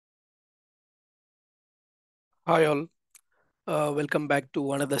Hi all, welcome back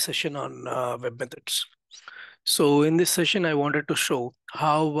to another session on web methods. So in this session, I wanted to show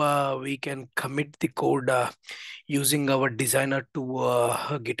how we can commit the code using our designer to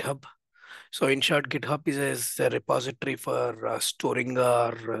GitHub. So in short, GitHub is a repository for storing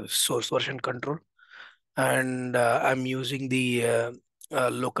our source version control, and I'm using the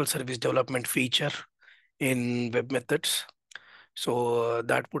local service development feature in web methods. So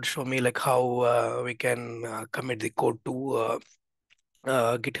that would show me like how we can commit the code to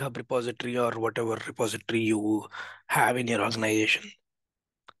GitHub repository or whatever repository you have in your organization.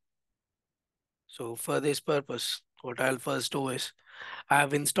 So for this purpose, what I'll first do is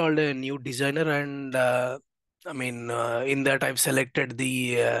I've installed a new designer and in that I've selected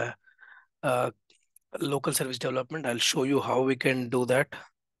the uh, local service development. I'll show you how we can do that.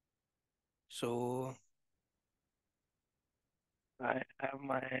 So I have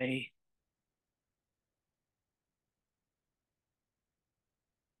my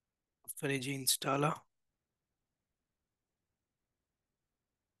Freddy installer.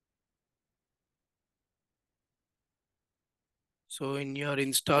 So in your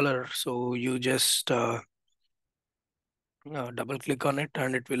installer, so you just double click on it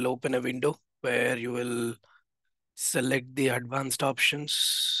and it will open a window where you will select the advanced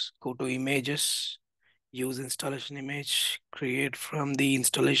options, go to images, use installation image, create from the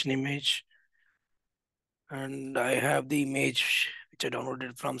installation image. And I have the image which I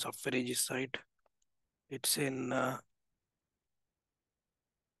downloaded from Software AG site. It's in,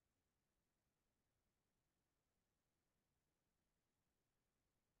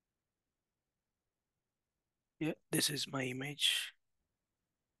 yeah, this is my image.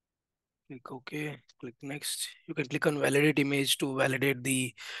 Click OK, click next. You can click on validate image to validate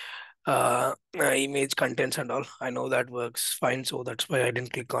the image contents and all. I know that works fine, so that's why I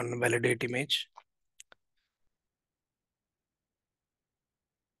didn't click on validate image.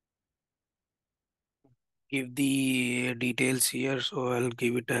 Give the details here, so I'll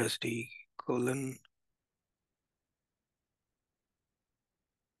give it as the colon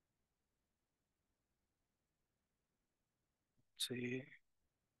say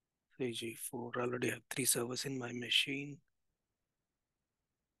AG4. Already have three servers in my machine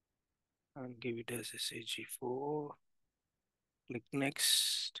and give it as SAG4. Click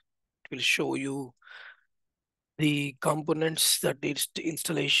next. It will show you the components that needs the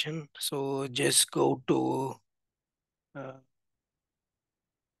installation. So just go to uh,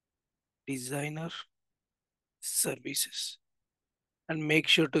 designer services and make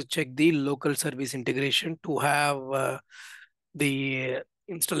sure to check the local service integration to have the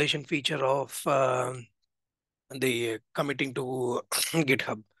installation feature of the committing to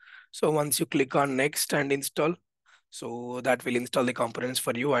GitHub. So once you click on next and install, so that will install the components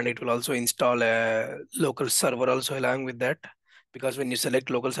for you, and it will also install a local server also along with that, because when you select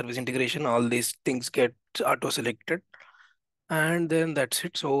local service integration, all these things get auto selected, and then that's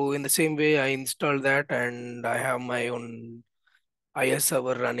it. So in the same way, I installed that and I have my own IS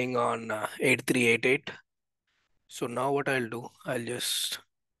server running on 8388. So now what I'll do, I'll just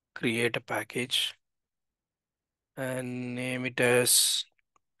create a package and name it as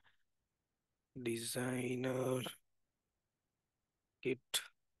designer git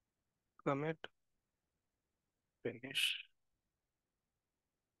commit finish.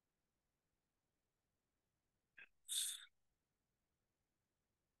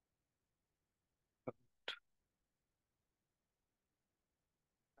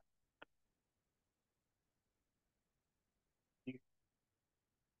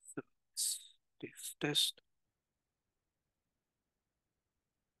 This test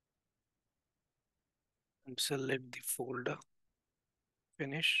and select the folder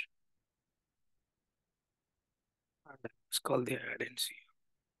finish, and it's called the add and see,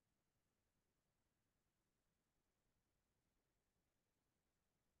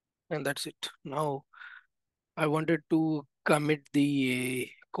 and that's it. Now I wanted to commit the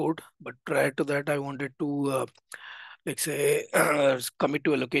code, but prior to that I wanted to like say commit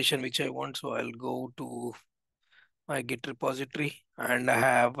to a location which I want. So I'll go to my git repository and I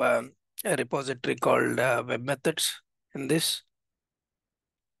have a repository called web methods in this.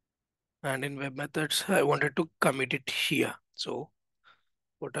 And in web methods, I wanted to commit it here. So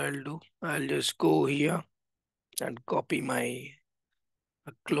what I'll do, I'll just go here and copy my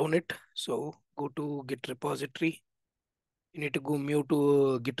clone it. So go to git repository. You need to go move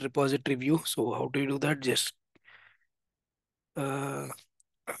to git repository view. So how do you do that? Just uh,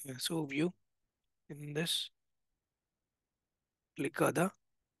 so view in this, click other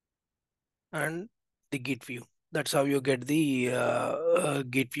and the git view. That's how you get the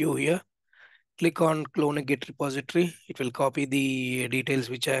git view here. click on clone a Git repository. It will copy the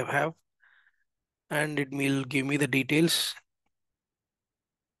details which I have, and it will give me the details.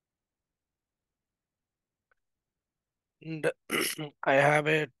 And I have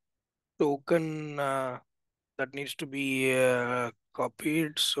a token that needs to be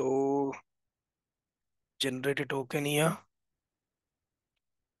copied. So generate a token here.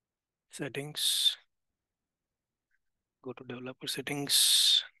 Settings. Go to developer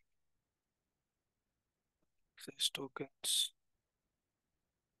settings. Access tokens.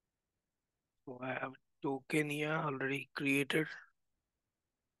 So I have a token here already created.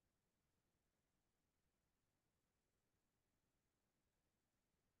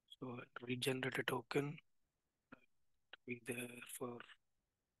 So I'll regenerate a token to be there for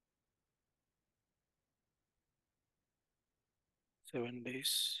 7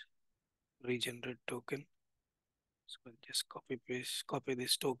 days. Regenerate token. So I'll just copy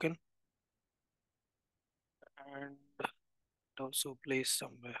this token and also place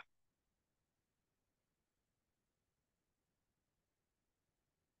somewhere.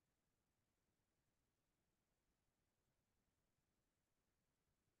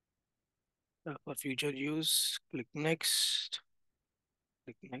 For future use, click next,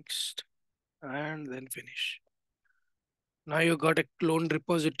 and then finish. Now you got a clone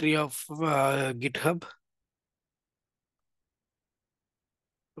repository of GitHub.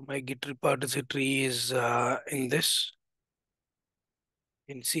 So my Git repository is in this.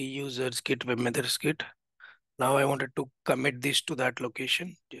 In C users Git webMethods Git. Now I wanted to commit this to that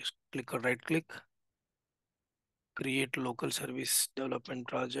location. Just click or right click, create local service development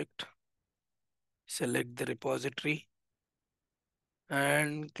project, select the repository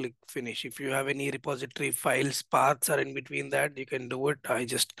and click finish. If you have any repository files, paths are in between that, you can do it. I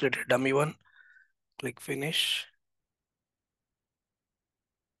just created a dummy one. Click finish.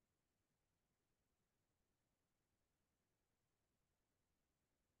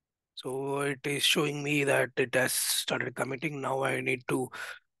 So it is showing me that it has started committing. Now I need to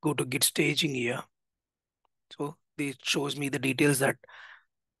go to Git staging here. So this shows me the details that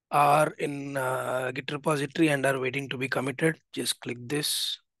are in Git repository and are waiting to be committed. Just click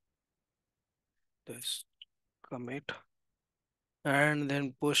this commit, and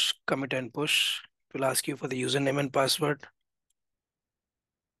then push, commit and push. It will ask you for the username and password.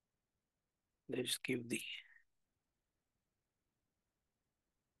 Let's give the,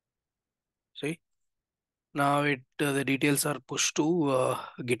 see, now the details are pushed to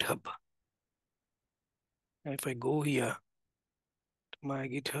GitHub. If I go here to my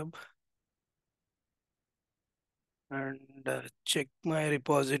GitHub and check my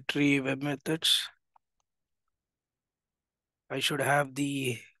repository web methods, I should have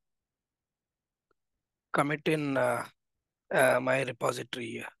the commit in my repository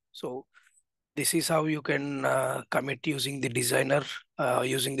here. So this is how you can commit using the designer,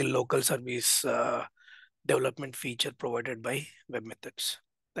 using the local service development feature provided by web methods.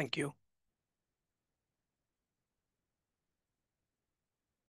 Thank you.